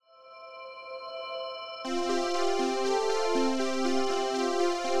Hey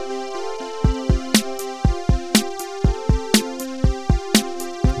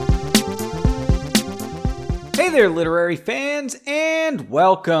there, literary fans, and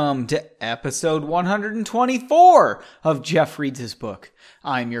welcome to episode 124 of Jeff Reads His Book.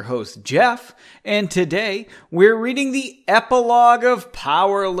 I'm your host, Jeff, and today we're reading the epilogue of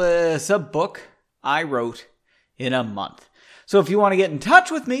Powerless, a book I wrote in a month. So if you want to get in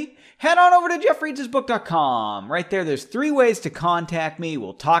touch with me, head on over to jeffreadshisbook.com. Right there's 3 ways to contact me.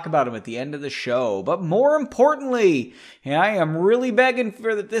 We'll talk about them at the end of the show. But more importantly, and I am really begging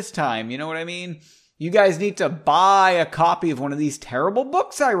for it this time, you know what I mean? You guys need to buy a copy of one of these terrible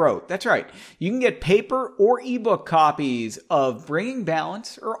books I wrote. That's right. You can get paper or ebook copies of Bringing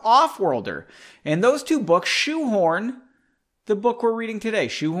Balance or Offworlder. And those 2 books shoehorn the book we're reading today.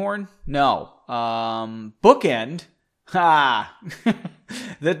 Shoehorn? No. Bookend. Ha!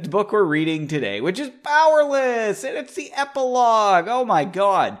 The book we're reading today, which is Powerless, and it's the epilogue. Oh my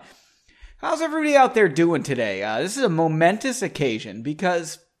God. How's everybody out there doing today? This is a momentous occasion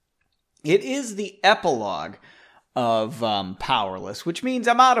because it is the epilogue of Powerless, which means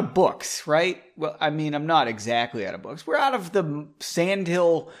I'm out of books, right? Well, I mean, I'm not exactly out of books. We're out of the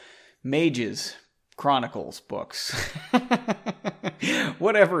Sandhill Mages Chronicles books.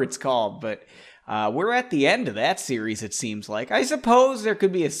 Whatever it's called, but we're at the end of that series, it seems like. I suppose there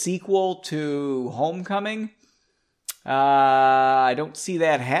could be a sequel to Homecoming. I don't see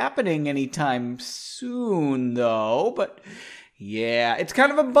that happening anytime soon, though, but yeah, it's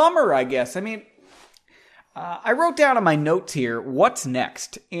kind of a bummer, I guess. I mean, I wrote down on my notes here, what's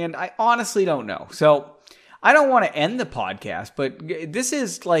next? And I honestly don't know. So I don't want to end the podcast, but this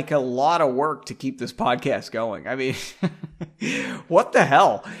is like a lot of work to keep this podcast going. I mean, what the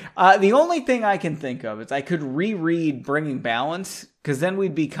hell? The only thing I can think of is I could reread Bringing Balance, because then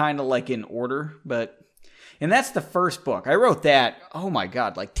we'd be kind of like in order. And that's the first book. I wrote that, oh my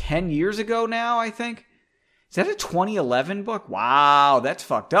God, like 10 years ago now, I think. Is that a 2011 book? Wow, that's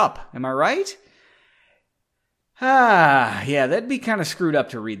fucked up. Am I right? Yeah, that'd be kind of screwed up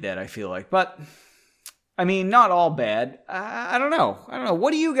to read that, I feel like. But, I mean, not all bad. I don't know.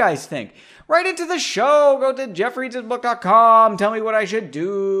 What do you guys think? Write into the show. Go to jeffreadshisbook.com. Tell me what I should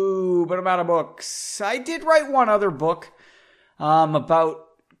do. But I'm out of books. I did write one other book about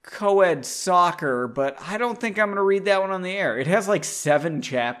co-ed soccer, but I don't think I'm going to read that one on the air. It has like 7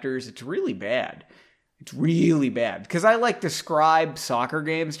 chapters. It's really bad. It's really bad because I like describe soccer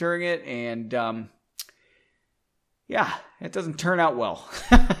games during it, and yeah, it doesn't turn out well.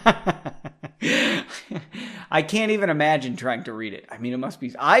 I can't even imagine trying to read it. I mean, it must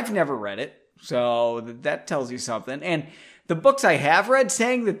be. I've never read it, so that tells you something. And the books I have read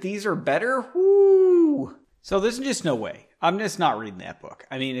saying that these are better, whoo! So there's just no way. I'm just not reading that book.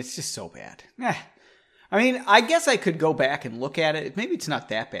 I mean, it's just so bad. I mean, I guess I could go back and look at it. Maybe it's not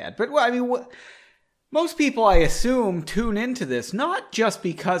that bad, but I mean, most people, I assume, tune into this not just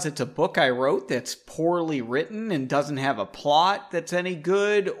because it's a book I wrote that's poorly written and doesn't have a plot that's any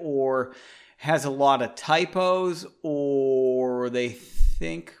good or has a lot of typos, or they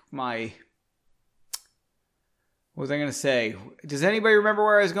think what was I going to say? Does anybody remember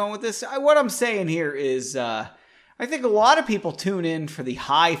where I was going with this? What I'm saying here is I think a lot of people tune in for the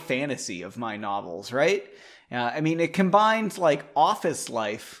high fantasy of my novels, right? I mean, it combines like office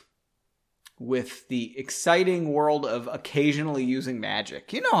life with the exciting world of occasionally using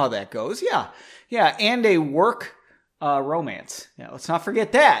magic. You know how that goes. Yeah, and a work romance. Yeah, let's not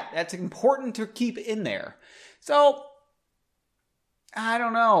forget that. That's important to keep in there. So, I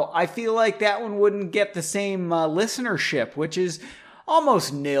don't know. I feel like that one wouldn't get the same listenership, which is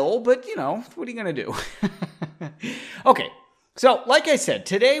almost nil, but, you know, what are you going to do? Okay, so like I said,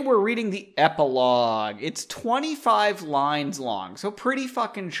 today we're reading the epilogue. It's 25 lines long, so pretty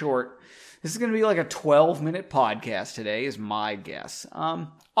fucking short. This is going to be like a 12-minute podcast today, is my guess. All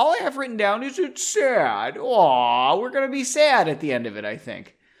I have written down is it's sad. Aw, we're going to be sad at the end of it, I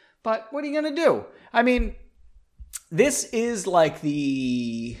think. But what are you going to do? I mean, this is like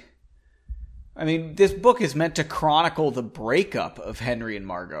this book is meant to chronicle the breakup of Henry and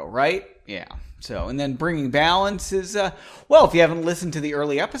Margot, right? Yeah. So, and then Bringing Balance is, well, if you haven't listened to the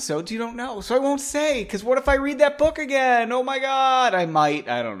early episodes, you don't know. So I won't say, because what if I read that book again? Oh my God, I might.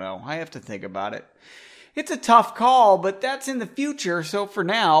 I don't know. I have to think about it. It's a tough call, but that's in the future. So for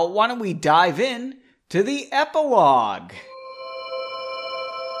now, why don't we dive in to the epilogue?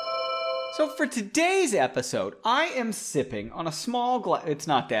 So for today's episode, I am sipping on a small glass, it's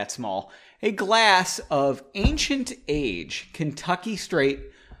not that small, a glass of Ancient Age Kentucky Straight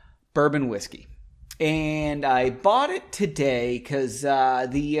Bourbon Whiskey. And I bought it today because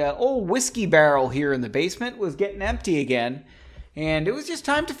the old whiskey barrel here in the basement was getting empty again. And it was just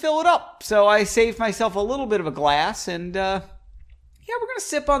time to fill it up. So I saved myself a little bit of a glass. And we're going to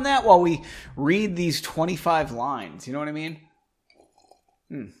sip on that while we read these 25 lines. You know what I mean?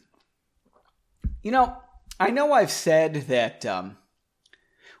 You know, I know I've said that...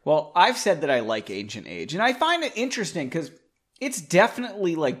 I've said that I like Ancient Age. And I find it interesting because... it's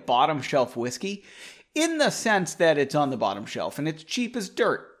definitely like bottom shelf whiskey in the sense that it's on the bottom shelf and it's cheap as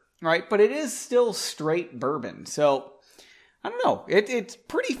dirt, right? But it is still straight bourbon. So, I don't know. It's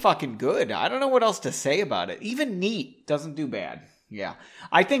pretty fucking good. I don't know what else to say about it. Even neat doesn't do bad. Yeah.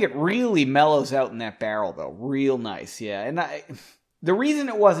 I think it really mellows out in that barrel, though. Real nice, yeah. And the reason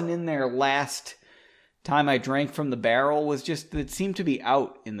it wasn't in there last time I drank from the barrel was just that it seemed to be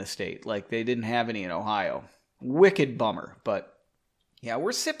out in the state. Like, they didn't have any in Ohio. Wicked bummer, but yeah,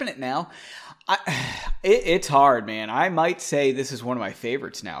 we're sipping it now. It's hard, man. I might say this is one of my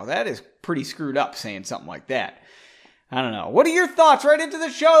favorites now. That is pretty screwed up saying something like that. I don't know. What are your thoughts? Right into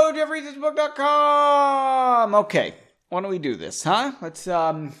the show, jeffreadsbook.com. Okay, why don't we do this, huh? Let's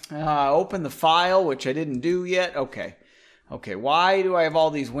open the file, which I didn't do yet. Okay, why do I have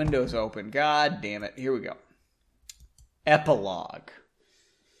all these windows open? God damn it. Here we go. Epilogue.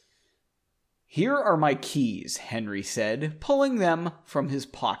 "Here are my keys," Henry said, pulling them from his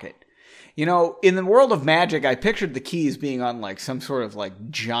pocket. You know, in the world of magic, I pictured the keys being on like some sort of like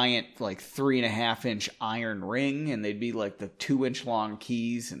giant, like 3.5-inch iron ring, and they'd be like the 2-inch long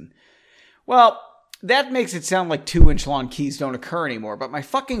keys. And well, that makes it sound like 2-inch long keys don't occur anymore, but my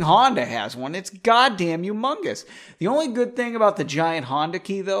fucking Honda has one. It's goddamn humongous. The only good thing about the giant Honda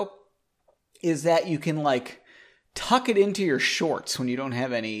key, though, is that you can like tuck it into your shorts when you don't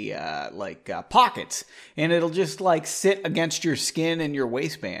have any pockets, and it'll just like sit against your skin and your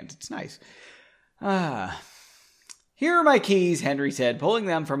waistband. It's nice. "Here are my keys," Henry said, pulling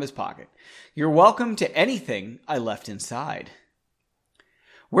them from his pocket. "You're welcome to anything I left inside."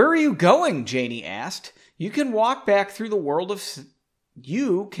 "Where are you going?" Janie asked. You can walk back to the world of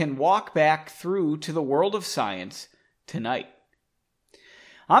science tonight."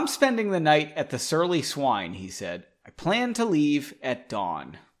 "I'm spending the night at the Surly Swine," he said. "I plan to leave at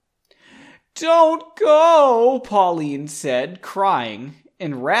dawn." "Don't go," Pauline said, crying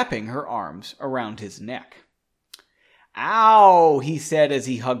and wrapping her arms around his neck. "Ow," he said as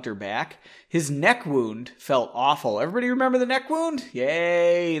he hugged her back. His neck wound felt awful. Everybody remember the neck wound?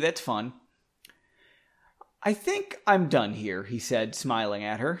 Yay, that's fun. "I think I'm done here," he said, smiling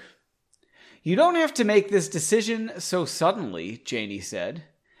at her. "You don't have to make this decision so suddenly," Janie said.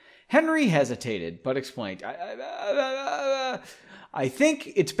 Henry hesitated, but explained, I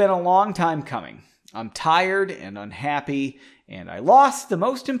think it's been a long time coming. I'm tired and unhappy, and I lost the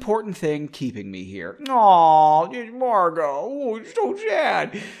most important thing keeping me here." "Aw, Margot, oh, so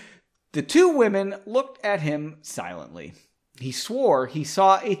sad." The two women looked at him silently. He swore he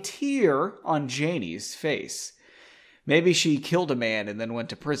saw a tear on Janie's face. Maybe she killed a man and then went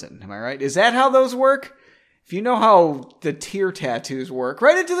to prison, am I right? Is that how those work? If you know how the tear tattoos work,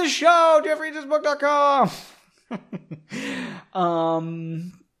 right into the show, jeffreadsbook.com.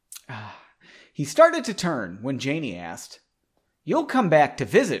 He started to turn when Janie asked, "You'll come back to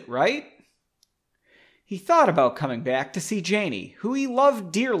visit, right?" He thought about coming back to see Janie, who he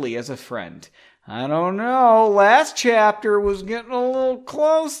loved dearly as a friend. I don't know, last chapter was getting a little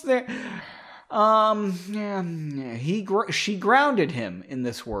close there. She grounded him in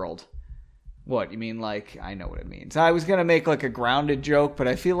this world. What, you mean like, I know what it means. I was going to make like a grounded joke, but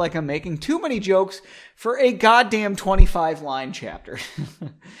I feel like I'm making too many jokes for a goddamn 25-line chapter.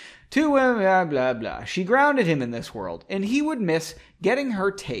 Two women, blah, blah, blah. She grounded him in this world, and he would miss getting her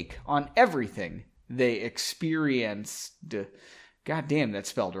take on everything they experienced. Goddamn, that's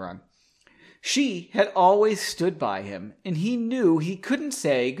spelled wrong. She had always stood by him, and he knew he couldn't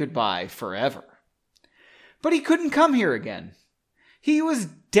say goodbye forever. But he couldn't come here again. He was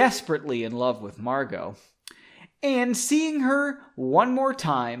desperately in love with Margot, and seeing her one more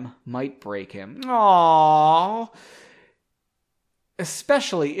time might break him. Aww.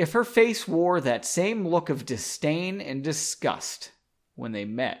 Especially if her face wore that same look of disdain and disgust when they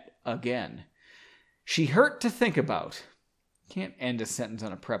met again. She hurt to think about. Can't end a sentence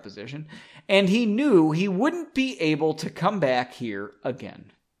on a preposition. And he knew he wouldn't be able to come back here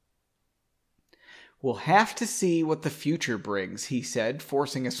again. "We'll have to see what the future brings," he said,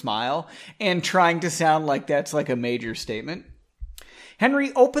 forcing a smile and trying to sound like that's like a major statement.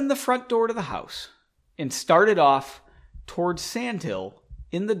 Henry opened the front door to the house and started off towards Sandhill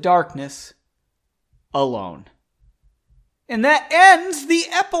in the darkness, alone. And that ends the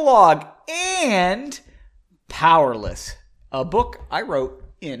epilogue and Powerless, a book I wrote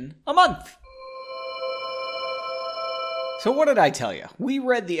in a month. So what did I tell you? We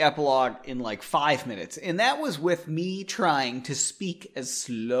read the epilogue in like 5 minutes, and that was with me trying to speak as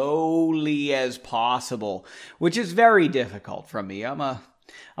slowly as possible, which is very difficult for me. I'm a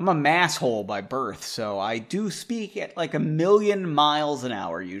masshole by birth, so I do speak at like 1,000,000 miles an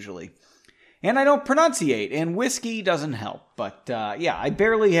hour usually. And I don't pronunciate, and whiskey doesn't help. But yeah, I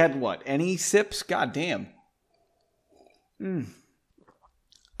barely had, any sips? God damn.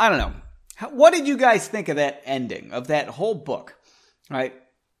 I don't know. What did you guys think of that ending, of that whole book? Right?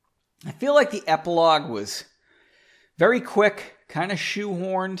 I feel like the epilogue was very quick, kind of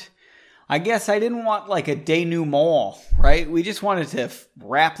shoehorned. I guess I didn't want like a denouement, right? We just wanted to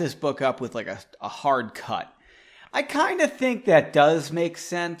wrap this book up with like a hard cut. I kind of think that does make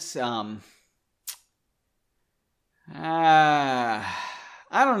sense. I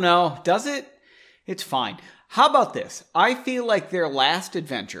don't know. Does it? It's fine. How about this? I feel like their last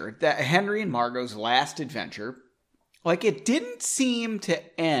adventure, that Henry and Margot's last adventure, like it didn't seem to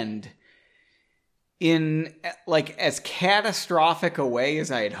end in like as catastrophic a way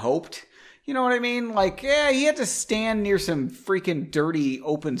as I had hoped. You know what I mean? Like, yeah, he had to stand near some freaking dirty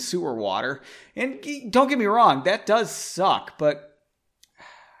open sewer water. And don't get me wrong, that does suck, but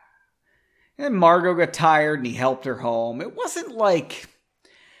and Margot got tired and he helped her home. It wasn't like,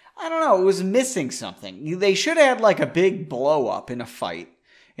 I don't know, it was missing something. They should have had like a big blow up in a fight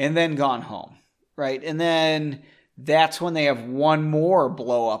and then gone home, right? And then that's when they have one more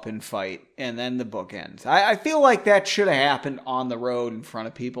blow up and fight and then the book ends. I feel like that should have happened on the road in front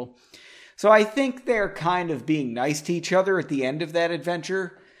of people. So I think they're kind of being nice to each other at the end of that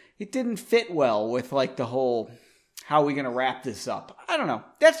adventure. It didn't fit well with like the whole, how are we going to wrap this up? I don't know.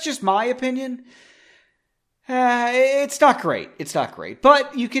 That's just my opinion. It's not great. It's not great.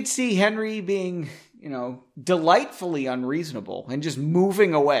 But you could see Henry being, delightfully unreasonable and just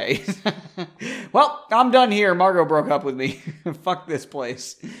moving away. Well, I'm done here. Margot broke up with me. Fuck this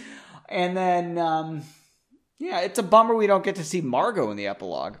place. And then, it's a bummer we don't get to see Margot in the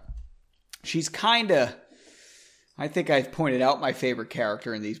epilogue. She's kind of, I think I've pointed out my favorite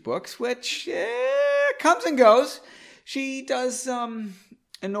character in these books, which comes and goes. She does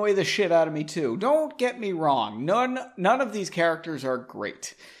annoy the shit out of me too. Don't get me wrong. None of these characters are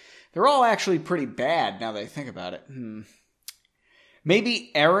great. They're all actually pretty bad now that I think about it.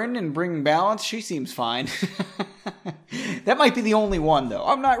 Maybe Erin in Bringing Balance, she seems fine. That might be the only one though.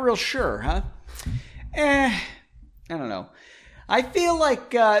 I'm not real sure, huh? I don't know. I feel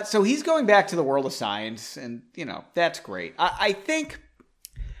like, so he's going back to the world of science, and, that's great. I think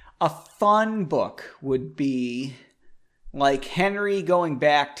a fun book would be like Henry going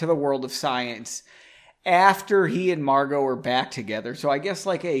back to the world of science after he and Margot are back together. So I guess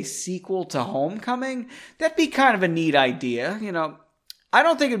like a sequel to Homecoming, that'd be kind of a neat idea. I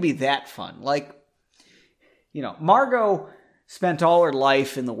don't think it'd be that fun. Like, Margot spent all her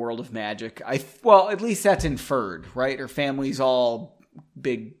life in the world of magic. At least that's inferred, right? Her family's all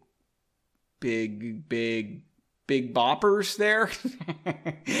big boppers there.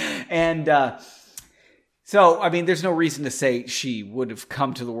 And so, I mean, there's no reason to say she would have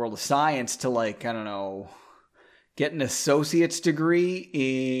come to the world of science to, like, I don't know, get an associate's degree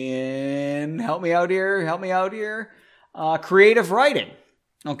in, help me out here, creative writing.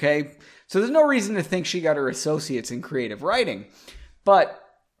 Okay? So there's no reason to think she got her associates in creative writing. But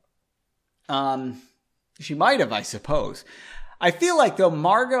she might have, I suppose. I feel like, though,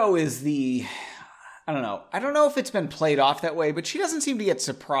 Margot is I don't know. I don't know if it's been played off that way, but she doesn't seem to get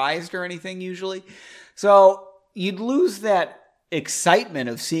surprised or anything usually. So you'd lose that excitement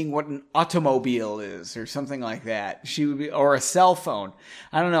of seeing what an automobile is or something like that. She would be, or a cell phone.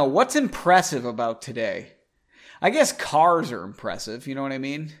 I don't know. What's impressive about today? I guess cars are impressive. You know what I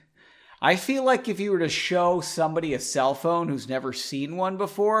mean? I feel like if you were to show somebody a cell phone who's never seen one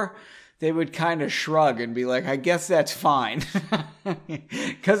before, they would kind of shrug and be like, I guess that's fine.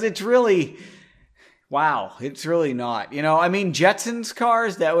 Because it's really, wow, it's really not. I mean, Jetsons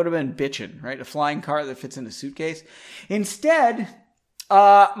cars, that would have been bitchin', right? A flying car that fits in a suitcase. Instead,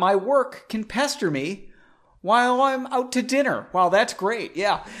 my work can pester me while I'm out to dinner. Wow, that's great.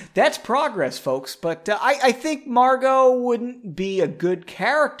 Yeah, that's progress, folks. But I think Margot wouldn't be a good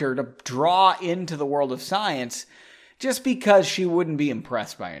character to draw into the world of science just because she wouldn't be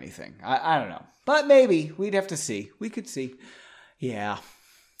impressed by anything. I don't know. But maybe. We'd have to see. We could see. Yeah.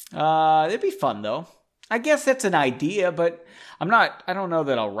 It'd be fun, though. I guess that's an idea, but I don't know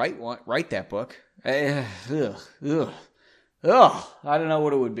that I'll write that book. I don't know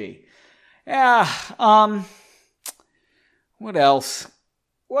what it would be. Yeah, What else?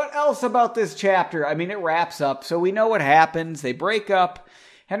 What else about this chapter? I mean, it wraps up, so we know what happens. They break up.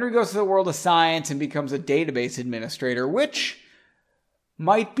 Henry goes to the world of science and becomes a database administrator, which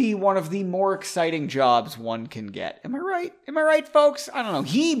might be one of the more exciting jobs one can get. Am I right? Am I right, folks? I don't know.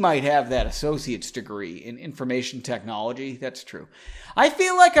 He might have that associate's degree in information technology. That's true. I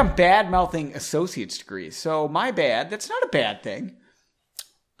feel like I'm bad-mouthing associate's degrees, so my bad. That's not a bad thing.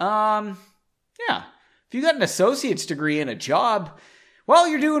 Yeah. If you got an associate's degree in a job, well,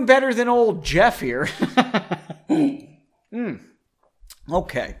 you're doing better than old Jeff here.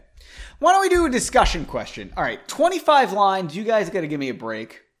 Okay. Why don't we do a discussion question? All right, 25 lines. You guys got to give me a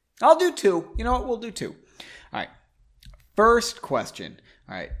break. I'll do 2. You know what? We'll do 2. All right. First question.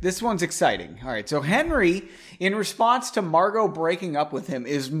 All right, this one's exciting. All right, so Henry, in response to Margot breaking up with him,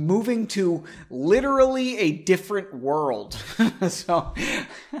 is moving to literally a different world. So,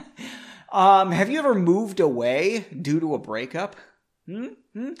 have you ever moved away due to a breakup? And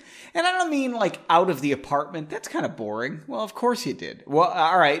I don't mean like out of the apartment. That's kind of boring. Well, of course you did. Well,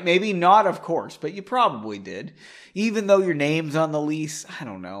 all right, maybe not of course, but you probably did. Even though your name's on the lease. I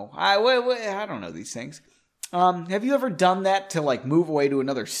don't know. I don't know these things. Have you ever done that to like move away to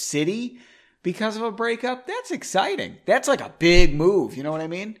another city because of a breakup? That's exciting. That's like a big move. You know what I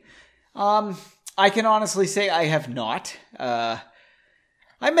mean? I can honestly say I have not.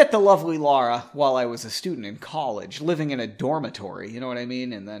 I met the lovely Laura while I was a student in college, living in a dormitory, you know what I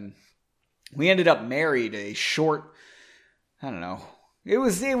mean? And then we ended up married a short, I don't know. It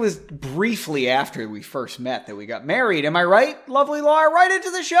was briefly after we first met that we got married. Am I right, lovely Laura? Right into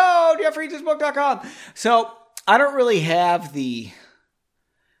the show, jeffreadsbook.com. So I don't really have the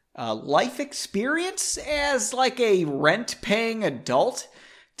life experience as like a rent-paying adult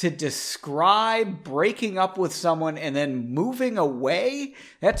to describe breaking up with someone and then moving away.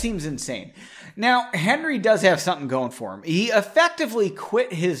 That seems insane. Now, Henry does have something going for him. He effectively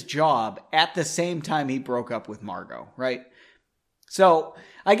quit his job at the same time he broke up with Margot, right? So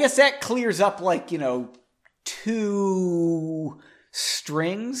I guess that clears up like, 2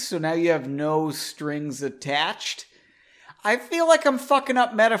 strings. So now you have no strings attached. I feel like I'm fucking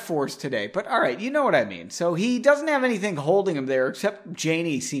up metaphors today, but all right, you know what I mean. So he doesn't have anything holding him there, except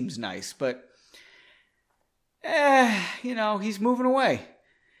Janie seems nice, but, he's moving away.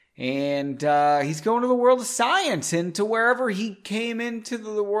 And he's going to the world of science and to wherever he came into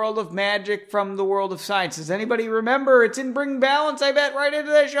the world of magic from the world of science. Does anybody remember? It's in Bring Balance, I bet, right into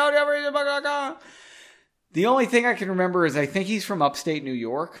that show. The only thing I can remember is I think he's from upstate New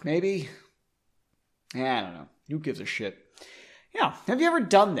York, maybe. I don't know. Who gives a shit? Yeah. Have you ever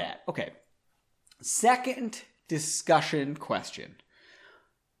done that? Okay. Second discussion question.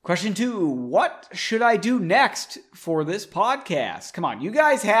 Question 2. What should I do next for this podcast? Come on. You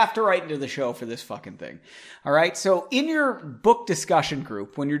guys have to write into the show for this fucking thing. All right. So in your book discussion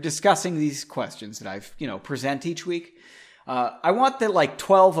group, when you're discussing these questions that I've, present each week, I want the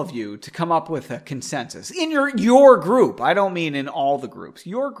 12 of you to come up with a consensus in your group. I don't mean in all the groups,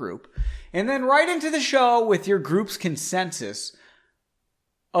 your group. And then write into the show with your group's consensus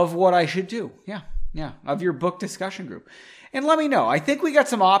of what I should do. Yeah, of your book discussion group. And let me know. I think we got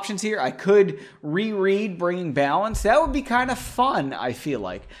some options here. I could reread Bringing Balance. That would be kind of fun, I feel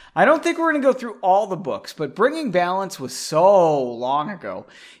like. I don't think we're going to go through all the books, but Bringing Balance was so long ago.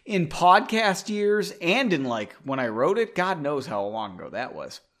 In podcast years and in when I wrote it, God knows how long ago that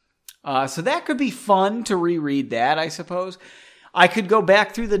was. So that could be fun to reread that, I suppose. I could go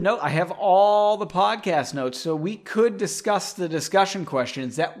back through the note. I have all the podcast notes, so we could discuss the discussion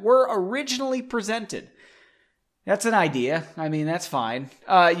questions that were originally presented. That's an idea. I mean, that's fine.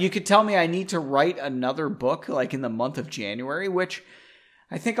 You could tell me I need to write another book, in the month of January, which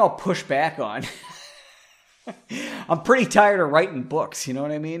I think I'll push back on. I'm pretty tired of writing books, you know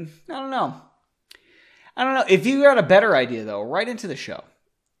what I mean? I don't know. If you got a better idea, though, write into the show.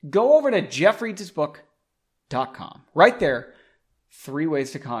 Go over to jeffreadsbook.com. Right there. 3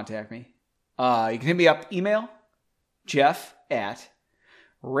 ways to contact me. You can hit me up, email,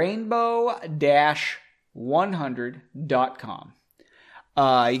 jeff@rainbow-100.com.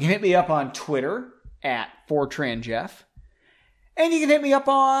 You can hit me up on Twitter @FortranJeff. And you can hit me up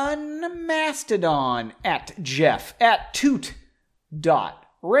on Mastodon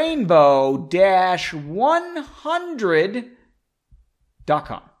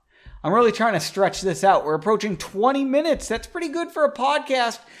 @jeff@toot.rainbow-100.com. I'm really trying to stretch this out. We're approaching 20 minutes. That's pretty good for a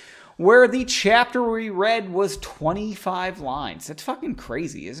podcast where the chapter we read was 25 lines. That's fucking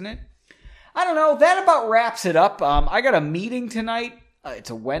crazy, isn't it? I don't know. That about wraps it up. I got a meeting tonight.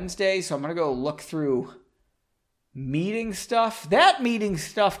 It's a Wednesday, so I'm going to go look through meeting stuff. That meeting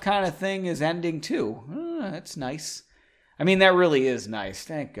stuff kind of thing is ending too. That's nice. I mean, that really is nice.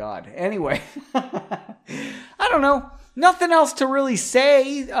 Thank God. Anyway, I don't know. Nothing else to really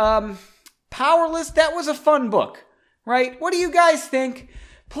say. Powerless, that was a fun book, right? What do you guys think?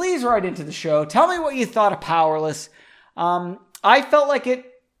 Please write into the show. Tell me what you thought of Powerless. I felt like it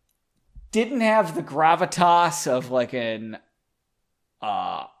didn't have the gravitas of like an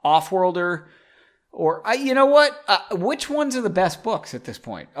Offworlder. Or, you know what? Which ones are the best books at this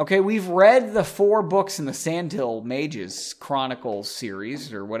point? Okay, we've read the 4 books in the Sandhill Mages Chronicles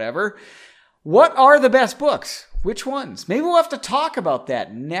series or whatever. What are the best books? Which ones? Maybe we'll have to talk about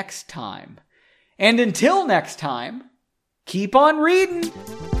that next time. And until next time, keep on reading.